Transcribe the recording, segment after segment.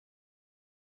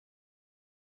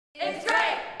It's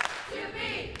great to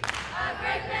be a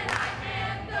great Midnight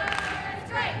Panther. It's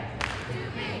great to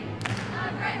be a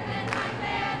great Midnight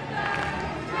Panther.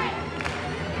 It's great to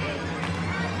be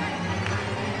a great Midnight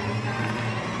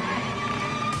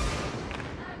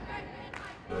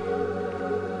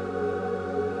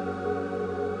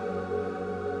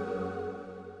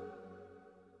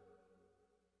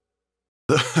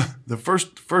Panther. The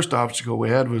first obstacle we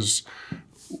had was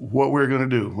what we were going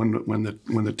to do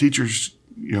when the teachers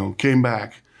came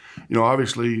back.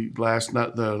 Obviously the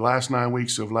last 9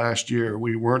 weeks of last year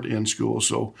we weren't in school,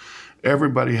 so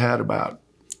everybody had about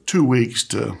 2 weeks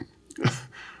to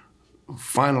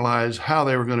finalize how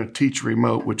they were going to teach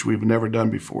remote, which we've never done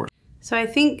before. So I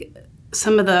think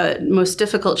some of the most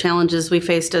difficult challenges we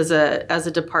faced as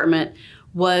a department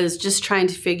was just trying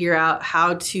to figure out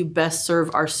how to best serve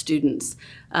our students,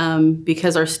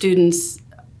 because our students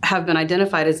have been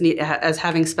identified as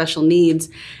having special needs,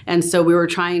 and so we were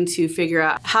trying to figure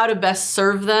out how to best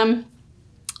serve them,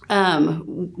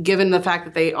 given the fact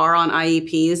that they are on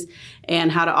IEPs,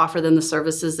 and how to offer them the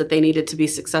services that they needed to be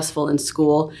successful in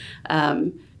school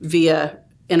in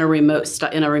a remote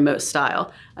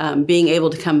style. Being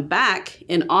able to come back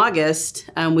in August,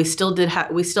 we still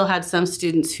had some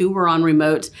students who were on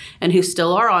remote and who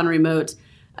still are on remote.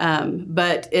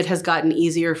 But it has gotten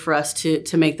easier for us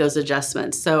to make those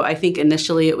adjustments. So I think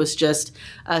initially it was just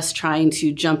us trying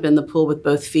to jump in the pool with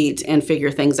both feet and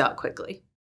figure things out quickly.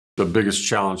 The biggest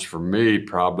challenge for me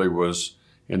probably was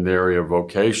in the area of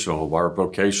vocational. Our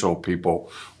vocational people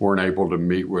weren't able to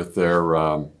meet with their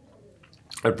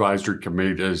advisory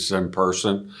committees in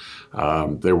person.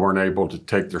 They weren't able to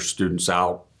take their students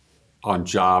out on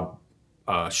job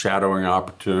shadowing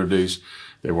opportunities.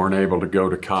 They weren't able to go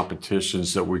to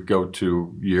competitions that we go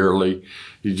to yearly.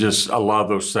 A lot of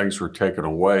those things were taken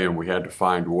away, and we had to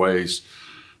find ways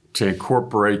to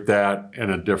incorporate that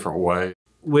in a different way.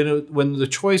 When the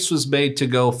choice was made to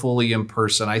go fully in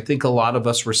person, I think a lot of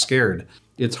us were scared.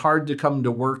 It's hard to come to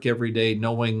work every day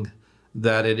knowing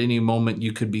that at any moment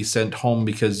you could be sent home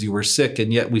because you were sick,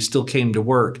 and yet we still came to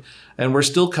work, and we're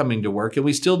still coming to work, and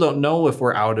we still don't know if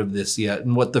we're out of this yet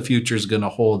and what the future is going to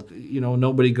hold.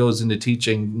 Nobody goes into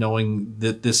teaching knowing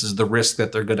that this is the risk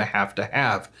that they're going to have.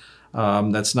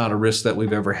 That's not a risk that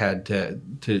we've ever had to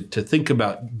think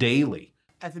about daily.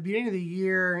 At the beginning of the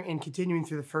year and continuing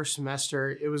through the first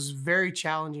semester, it was very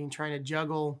challenging trying to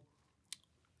juggle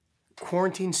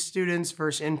quarantine students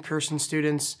versus in-person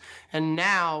students. And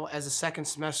now, as the second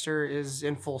semester is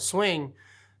in full swing,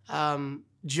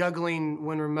 juggling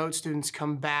when remote students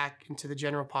come back into the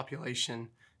general population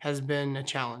has been a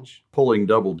challenge. Pulling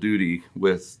double duty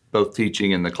with both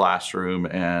teaching in the classroom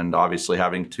and obviously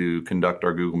having to conduct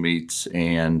our Google Meets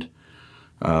and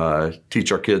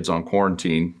teach our kids on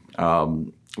quarantine.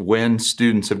 When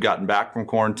students have gotten back from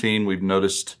quarantine, we've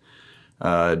noticed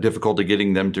difficulty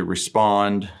getting them to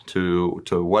respond to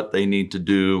what they need to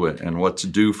do and what's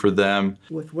due for them.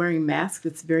 With wearing masks,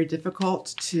 it's very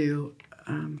difficult to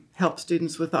help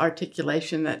students with the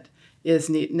articulation that is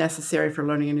necessary for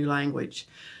learning a new language.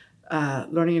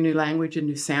 Learning a new language and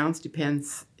new sounds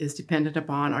is dependent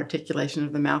upon articulation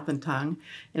of the mouth and tongue.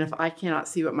 And if I cannot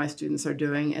see what my students are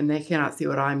doing and they cannot see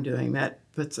what I'm doing, that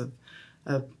puts a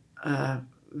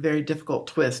very difficult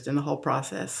twist in the whole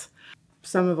process.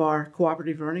 Some of our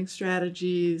cooperative learning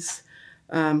strategies,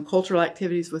 cultural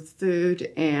activities with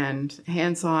food, and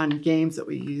hands-on games that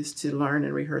we use to learn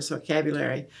and rehearse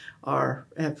vocabulary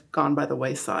have gone by the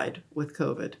wayside with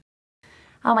COVID.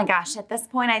 Oh my gosh, at this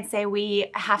point I'd say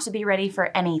we have to be ready for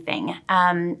anything.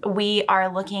 We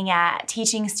are looking at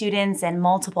teaching students in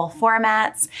multiple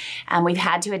formats. We've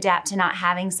had to adapt to not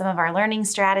having some of our learning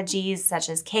strategies, such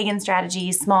as Kagan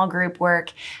strategies, small group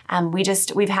work.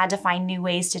 We've had to find new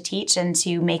ways to teach and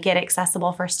to make it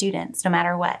accessible for students, no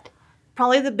matter what.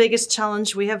 Probably the biggest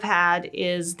challenge we have had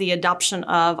is the adoption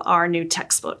of our new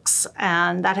textbooks.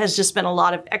 And that has just been a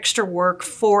lot of extra work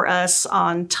for us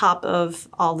on top of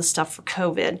all the stuff for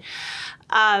COVID.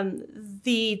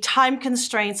 The time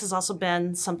constraints has also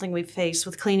been something we've faced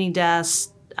with cleaning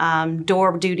desks,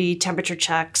 door duty, temperature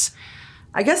checks.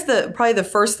 I guess probably the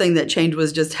first thing that changed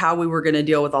was just how we were going to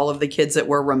deal with all of the kids that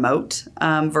were remote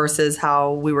versus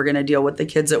how we were going to deal with the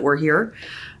kids that were here.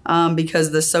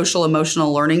 Because the social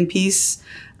emotional learning piece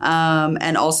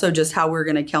and also just how we're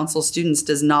going to counsel students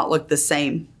does not look the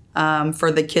same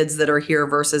for the kids that are here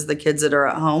versus the kids that are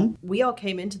at home. We all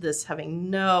came into this having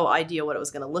no idea what it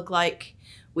was going to look like.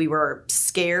 We were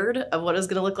scared of what it was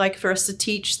going to look like for us to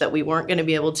teach, that we weren't going to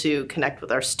be able to connect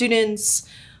with our students.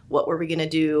 What were we going to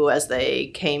do as they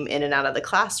came in and out of the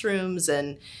classrooms?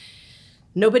 And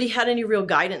nobody had any real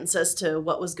guidance as to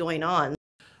what was going on.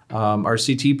 Our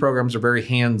CT programs are very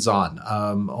hands-on.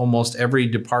 Almost every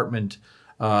department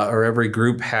or every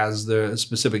group has the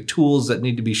specific tools that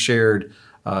need to be shared,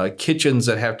 kitchens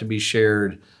that have to be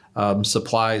shared,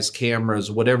 supplies,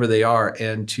 cameras, whatever they are,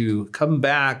 and to come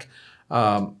back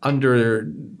under,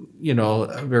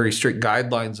 very strict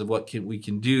guidelines of what we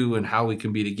can do and how we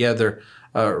can be together,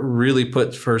 really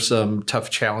put for some tough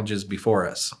challenges before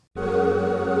us.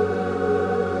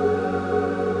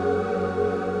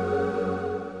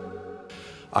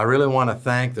 I really want to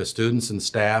thank the students and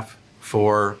staff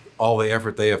for all the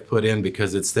effort they have put in,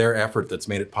 because it's their effort that's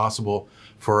made it possible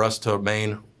for us to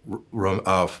remain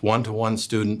one-to-one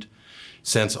student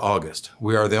since August.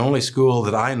 We are the only school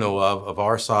that I know of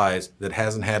our size that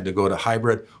hasn't had to go to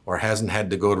hybrid or hasn't had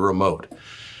to go to remote.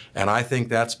 And I think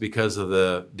that's because of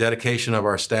the dedication of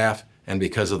our staff and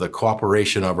because of the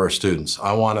cooperation of our students.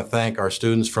 I want to thank our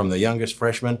students from the youngest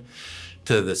freshman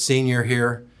to the senior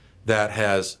here that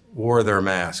has wore their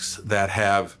masks, that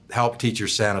have helped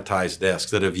teachers sanitize desks,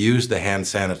 that have used the hand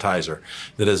sanitizer,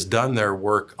 that has done their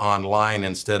work online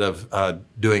instead of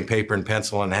doing paper and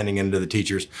pencil and handing it to the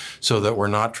teachers, so that we're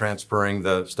not transferring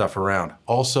the stuff around.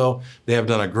 Also, they have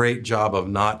done a great job of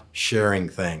not sharing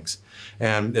things.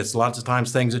 And it's lots of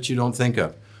times things that you don't think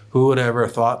of. Who would ever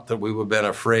thought that we would have been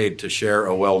afraid to share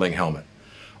a welding helmet,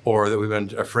 or that we've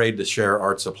been afraid to share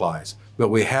art supplies? But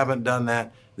we haven't done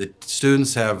that. The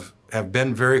students have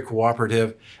been very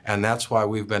cooperative, and that's why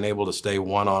we've been able to stay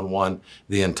one-on-one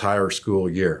the entire school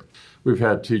year. We've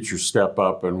had teachers step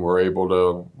up and were able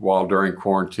to, while during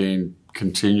quarantine,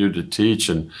 continue to teach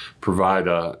and provide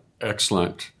an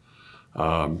excellent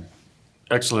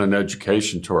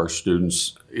education to our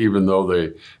students. Even though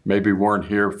they maybe weren't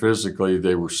here physically,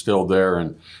 they were still there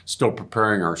and still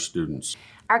preparing our students.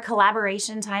 Our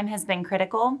collaboration time has been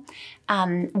critical.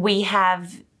 We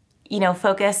have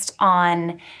focused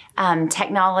on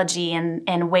technology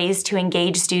and ways to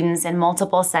engage students in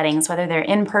multiple settings, whether they're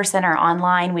in person or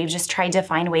online. We've just tried to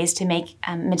find ways to make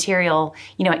material,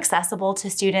 accessible to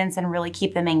students and really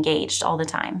keep them engaged all the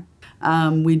time.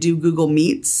 We do Google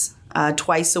Meets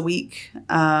twice a week,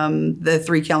 the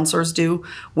 3 counselors do,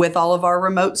 with all of our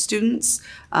remote students.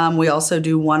 We also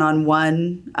do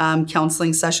one-on-one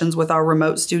counseling sessions with our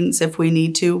remote students if we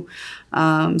need to.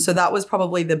 So that was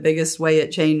probably the biggest way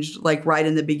it changed, like right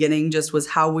in the beginning, just was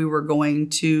how we were going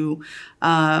to,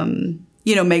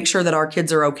 make sure that our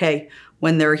kids are okay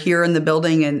when they're here in the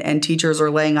building and teachers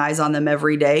are laying eyes on them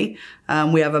every day.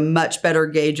 We have a much better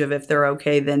gauge of if they're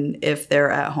okay than if they're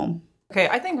at home. Okay,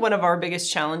 I think one of our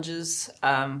biggest challenges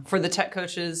for the tech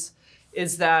coaches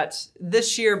is that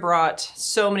this year brought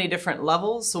so many different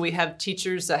levels. So we have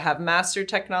teachers that have mastered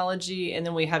technology, and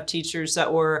then we have teachers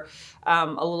that were a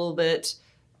little bit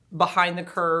behind the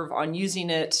curve on using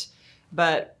it.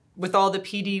 But with all the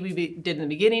PD we did in the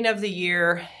beginning of the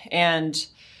year and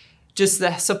just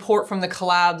the support from the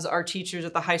collabs, our teachers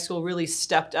at the high school really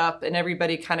stepped up, and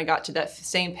everybody kind of got to that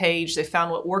same page. They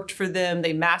found what worked for them.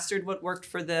 They mastered what worked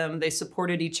for them. They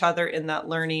supported each other in that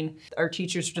learning. Our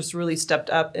teachers just really stepped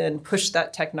up and pushed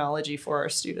that technology for our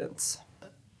students.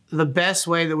 The best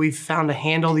way that we've found to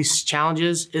handle these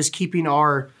challenges is keeping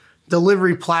our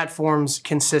delivery platforms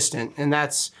consistent, and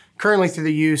that's currently through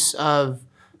the use of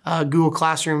Google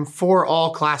Classroom for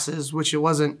all classes, which it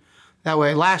wasn't that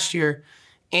way last year,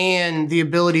 and the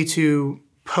ability to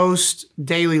post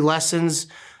daily lessons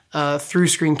through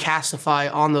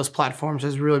Screencastify on those platforms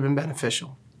has really been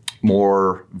beneficial.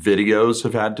 More videos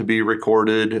have had to be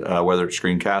recorded, whether it's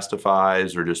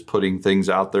Screencastifys or just putting things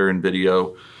out there in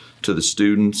video to the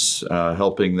students,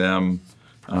 helping them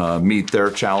meet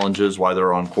their challenges while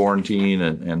they're on quarantine,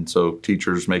 and so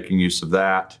teachers making use of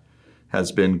that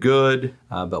has been good.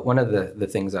 But one of the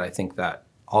things that I think that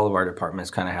all of our departments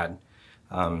kind of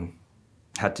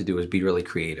had to do was be really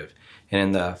creative. And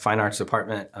in the fine arts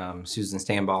department, Susan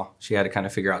Stanball, she had to kind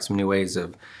of figure out some new ways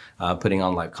of putting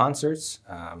on live concerts.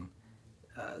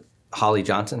 Holly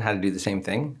Johnson had to do the same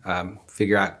thing,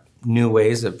 figure out new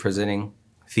ways of presenting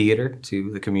theater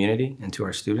to the community and to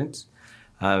our students.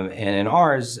 And in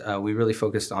ours, we really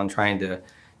focused on trying to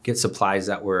get supplies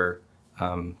that were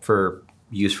for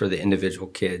use for the individual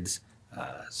kids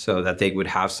so that they would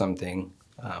have something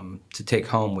to take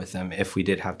home with them if we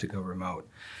did have to go remote.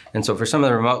 And so for some of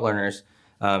the remote learners,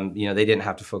 they didn't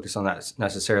have to focus on that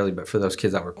necessarily, but for those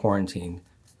kids that were quarantined,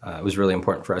 it was really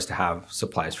important for us to have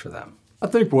supplies for them. I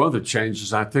think one of the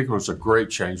changes, I think it was a great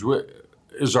change,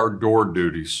 is our door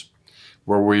duties,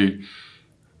 where we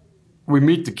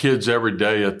meet the kids every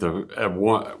day at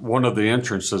one of the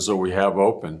entrances that we have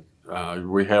open.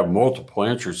 We have multiple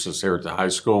entrances here at the high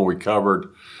school, and we covered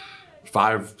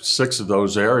 5, 6 of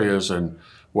those areas, and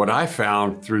what I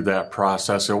found through that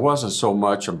process, it wasn't so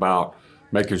much about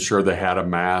making sure they had a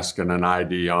mask and an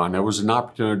ID on. It was an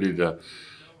opportunity to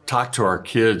talk to our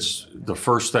kids the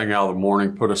first thing out of the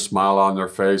morning, put a smile on their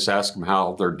face, ask them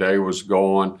how their day was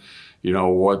going,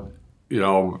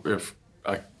 if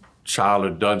a child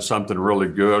had done something really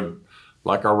good,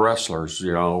 like our wrestlers,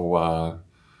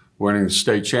 winning the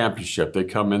state championship. They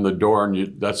come in the door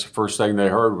and that's the first thing they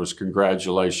heard was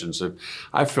congratulations. And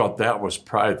I felt that was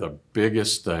probably the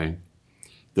biggest thing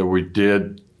that we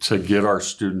did to get our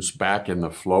students back in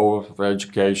the flow of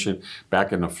education,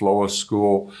 back in the flow of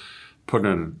school,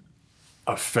 putting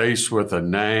a face with a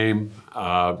name,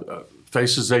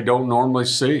 faces they don't normally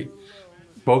see,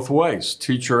 both ways,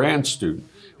 teacher and student,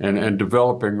 and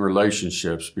developing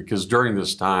relationships, because during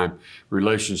this time,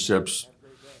 relationships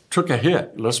took a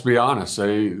hit. Let's be honest,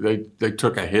 they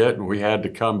took a hit, and we had to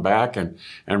come back and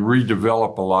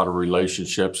redevelop a lot of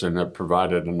relationships, and it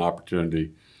provided an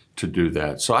opportunity to do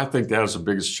that. So I think that was the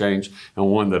biggest change, and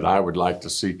one that I would like to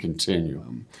see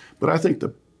continue. But I think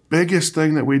the biggest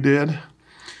thing that we did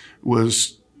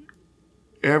was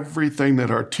everything that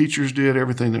our teachers did,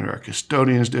 everything that our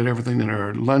custodians did, everything that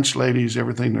our lunch ladies,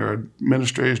 everything that our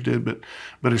administrators did,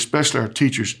 but especially our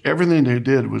teachers, everything they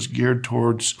did was geared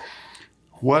towards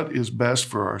what is best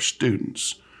for our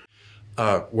students.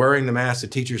 Wearing the mask, the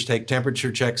teachers take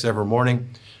temperature checks every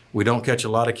morning. We don't catch a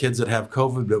lot of kids that have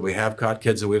COVID, but we have caught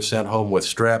kids that we've sent home with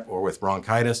strep or with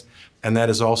bronchitis, and that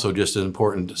is also just as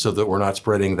important so that we're not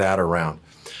spreading that around.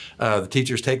 The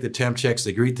teachers take the temp checks,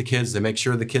 they greet the kids, they make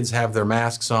sure the kids have their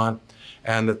masks on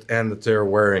and that they're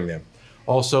wearing them.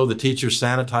 Also, the teachers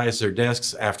sanitize their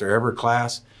desks after every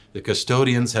class. The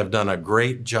custodians have done a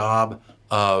great job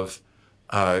of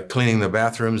cleaning the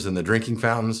bathrooms and the drinking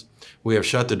fountains. We have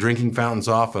shut the drinking fountains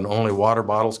off and only water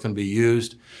bottles can be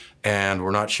used. And we're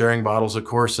not sharing bottles, of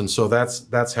course, and so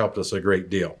that's helped us a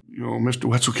great deal. Mr.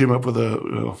 Wetzel came up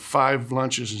with 5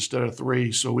 lunches instead of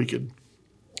 3, so we could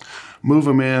move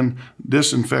them in,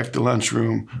 disinfect the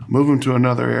lunchroom, move them to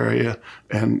another area,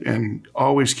 and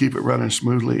always keep it running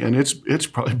smoothly. And it's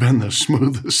probably been the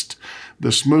smoothest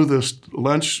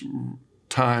lunch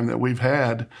time that we've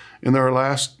had in our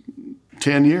last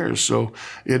 10 years. So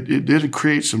it did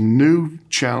create some new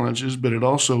challenges, but it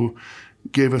also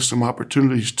gave us some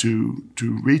opportunities to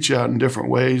reach out in different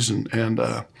ways,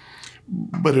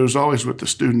 but it was always with the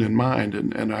student in mind.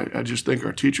 And I just think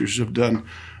our teachers have done,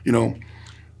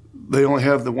 they only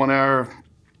have the 1 hour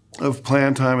of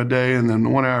plan time a day and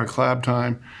then 1 hour of clab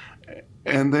time,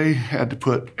 and they had to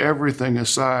put everything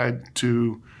aside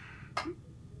to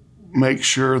make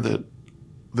sure that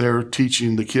they're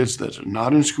teaching the kids that are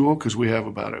not in school, because we had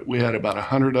about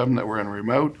 100 of them that were in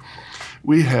remote.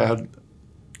 We had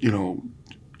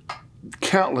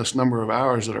countless number of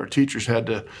hours that our teachers had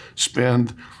to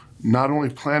spend not only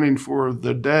planning for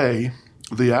the day,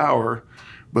 the hour,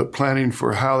 but planning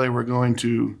for how they were going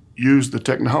to use the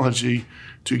technology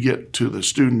to get to the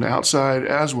student outside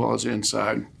as well as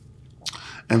inside,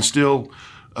 and still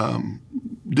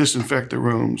disinfect the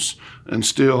rooms, and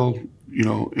still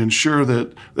ensure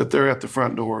that they're at the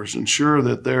front doors, ensure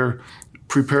that they're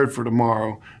prepared for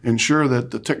tomorrow, ensure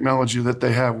that the technology that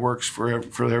they have works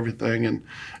for everything,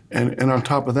 and on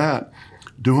top of that,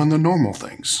 doing the normal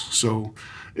things. So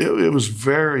it was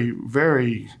very,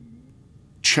 very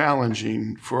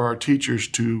challenging for our teachers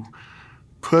to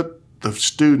put the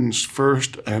students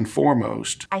first and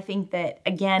foremost. I think that,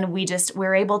 again,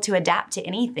 we're able to adapt to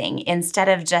anything instead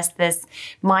of just this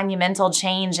monumental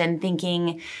change and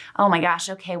thinking, oh my gosh,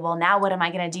 okay, well now what am I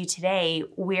gonna do today?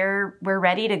 We're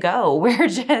ready to go. We're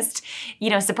just,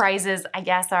 surprises, I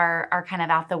guess, are kind of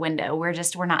out the window. We're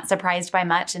not surprised by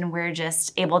much, and we're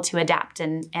just able to adapt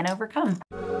and overcome.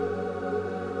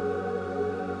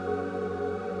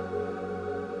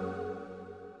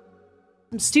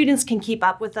 Students can keep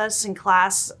up with us in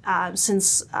class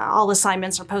since all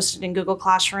assignments are posted in Google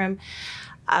Classroom.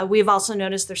 We've also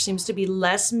noticed there seems to be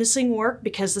less missing work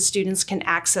because the students can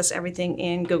access everything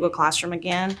in Google Classroom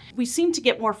again. We seem to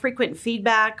get more frequent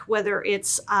feedback, whether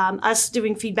it's us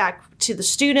doing feedback to the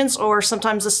students or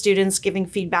sometimes the students giving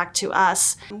feedback to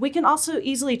us. We can also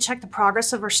easily check the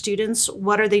progress of our students.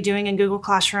 What are they doing in Google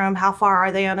Classroom? How far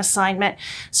are they on assignment?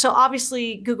 So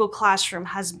obviously Google Classroom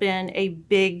has been a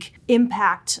big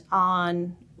impact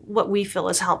on what we feel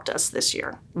has helped us this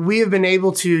year. We have been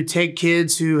able to take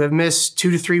kids who have missed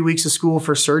 2 to 3 weeks of school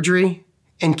for surgery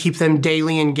and keep them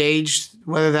daily engaged,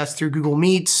 whether that's through Google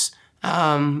Meets,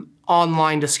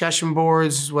 online discussion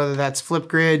boards, whether that's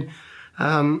Flipgrid,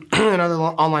 and other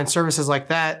online services like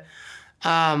that.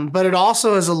 But it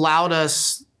also has allowed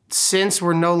us, since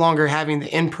we're no longer having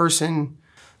the in-person,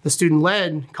 the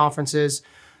student-led conferences,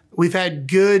 We've had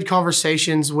good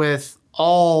conversations with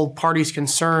all parties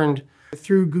concerned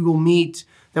through Google Meet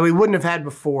that we wouldn't have had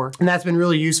before. And that's been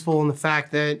really useful in the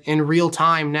fact that in real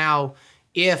time now,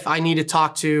 if I need to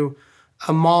talk to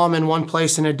a mom in one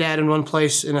place and a dad in one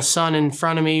place and a son in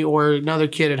front of me or another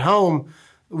kid at home,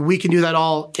 we can do that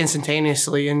all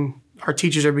instantaneously. And our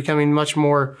teachers are becoming much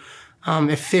more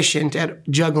efficient at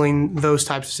juggling those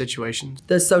types of situations.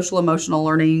 The social emotional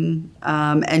learning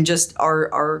and just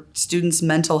our students'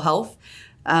 mental health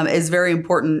is very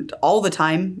important all the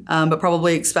time, but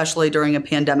probably especially during a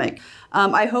pandemic.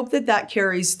 I hope that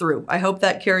carries through. I hope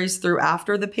that carries through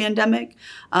after the pandemic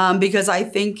because I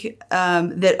think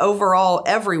that overall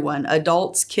everyone,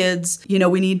 adults, kids,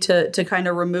 we need to kind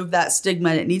of remove that stigma.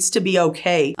 And it needs to be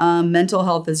okay. Mental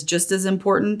health is just as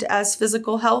important as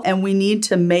physical health, and we need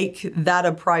to make that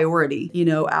a priority,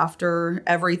 after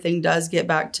everything does get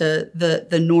back to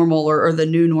the normal or the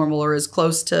new normal or as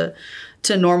close to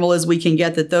normal as we can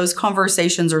get, that those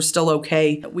conversations are still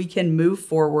okay. We can move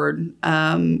forward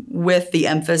with the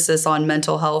emphasis on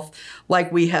mental health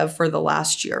like we have for the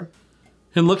last year.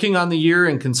 And looking on the year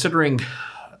and considering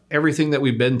everything that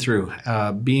we've been through,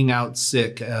 being out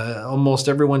sick, almost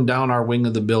everyone down our wing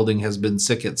of the building has been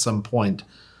sick at some point.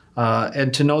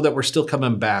 And to know that we're still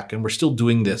coming back and we're still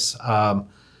doing this,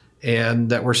 and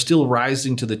that we're still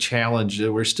rising to the challenge,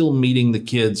 that we're still meeting the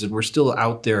kids and we're still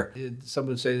out there. Some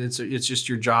would say it's just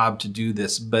your job to do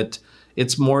this, but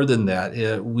it's more than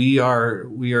that. We are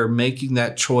making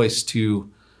that choice to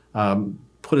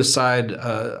put aside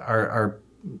our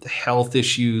health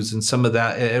issues and some of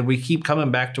that, and we keep coming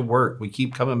back to work. We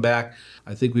keep coming back.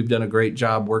 I think we've done a great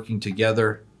job working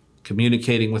together,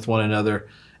 communicating with one another,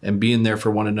 and being there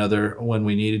for one another when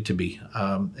we needed to be.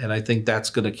 And I think that's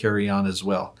going to carry on as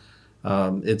well.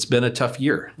 It's been a tough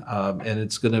year, and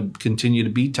it's going to continue to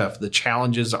be tough. The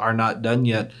challenges are not done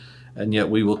yet, and yet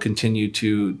we will continue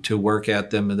to work at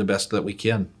them the best that we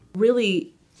can.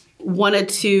 Really wanted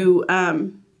to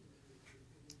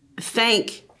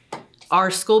thank our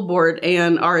school board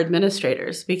and our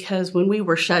administrators, because when we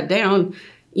were shut down,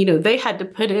 they had to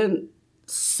put in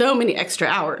so many extra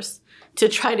hours to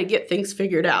try to get things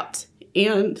figured out.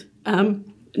 And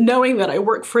knowing that I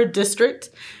work for a district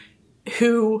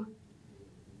who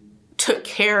took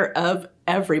care of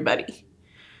everybody.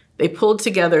 They pulled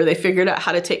together, they figured out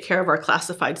how to take care of our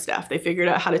classified staff. They figured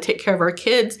out how to take care of our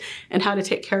kids and how to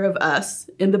take care of us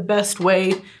in the best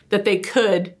way that they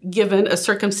could, given a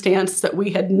circumstance that we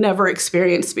had never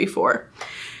experienced before.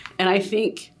 And I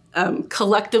think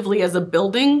collectively as a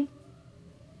building,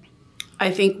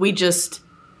 I think we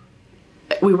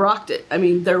rocked it. I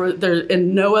mean, there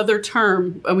in no other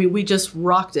term, we just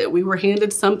rocked it. We were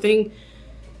handed something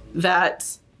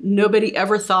that nobody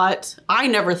ever thought, I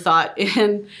never thought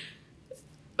in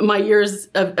my years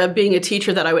of being a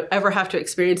teacher that I would ever have to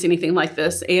experience anything like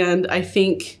this. And I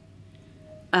think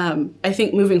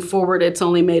moving forward, it's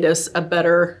only made us a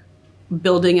better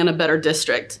building and a better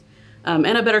district and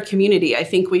a better community. I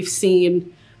think we've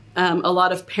seen a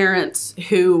lot of parents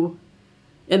who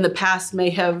in the past may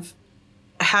have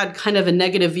had kind of a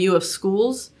negative view of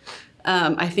schools.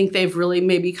 I think they've really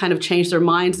maybe kind of changed their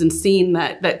minds and seen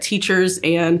that teachers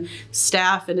and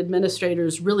staff and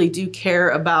administrators really do care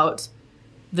about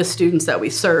the students that we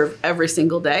serve every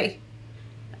single day.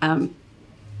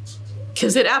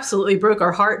 Because it absolutely broke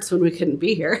our hearts when we couldn't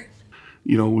be here.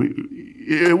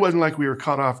 It wasn't like we were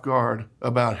caught off guard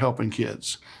about helping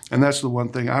kids. And that's the one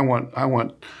thing I want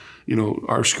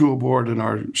our school board and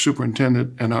our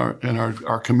superintendent and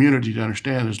our community to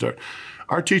understand is that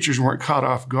our teachers weren't caught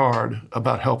off guard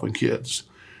about helping kids.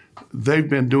 They've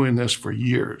been doing this for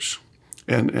years,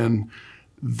 and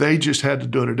they just had to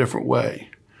do it a different way.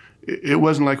 It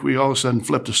wasn't like we all of a sudden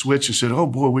flipped a switch and said, oh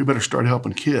boy, we better start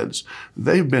helping kids.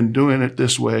 They've been doing it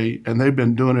this way, and they've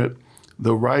been doing it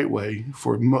the right way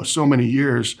for so many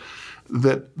years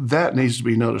that needs to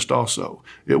be noticed also.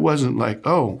 It wasn't like,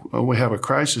 oh, we have a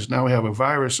crisis, now we have a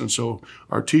virus, and so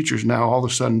our teachers now all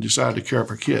of a sudden decide to care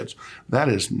for kids. That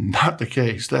is not the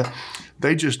case.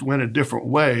 They just went a different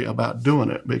way about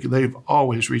doing it because they've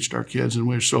always reached our kids, and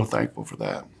we're so thankful for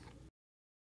that.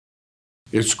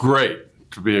 It's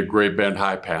great to be a Great Bend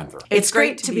High Panther. It's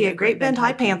great to be a Great Bend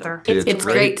High Panther. It's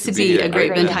great to be a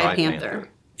Great Bend High Panther.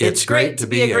 It's great to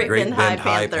be a Great Bend High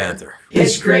Panther.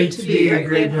 It's great to be a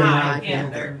Great Bend High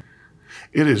Panther.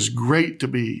 It is great to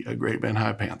be a Great Bend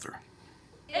High Panther.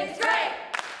 It's great.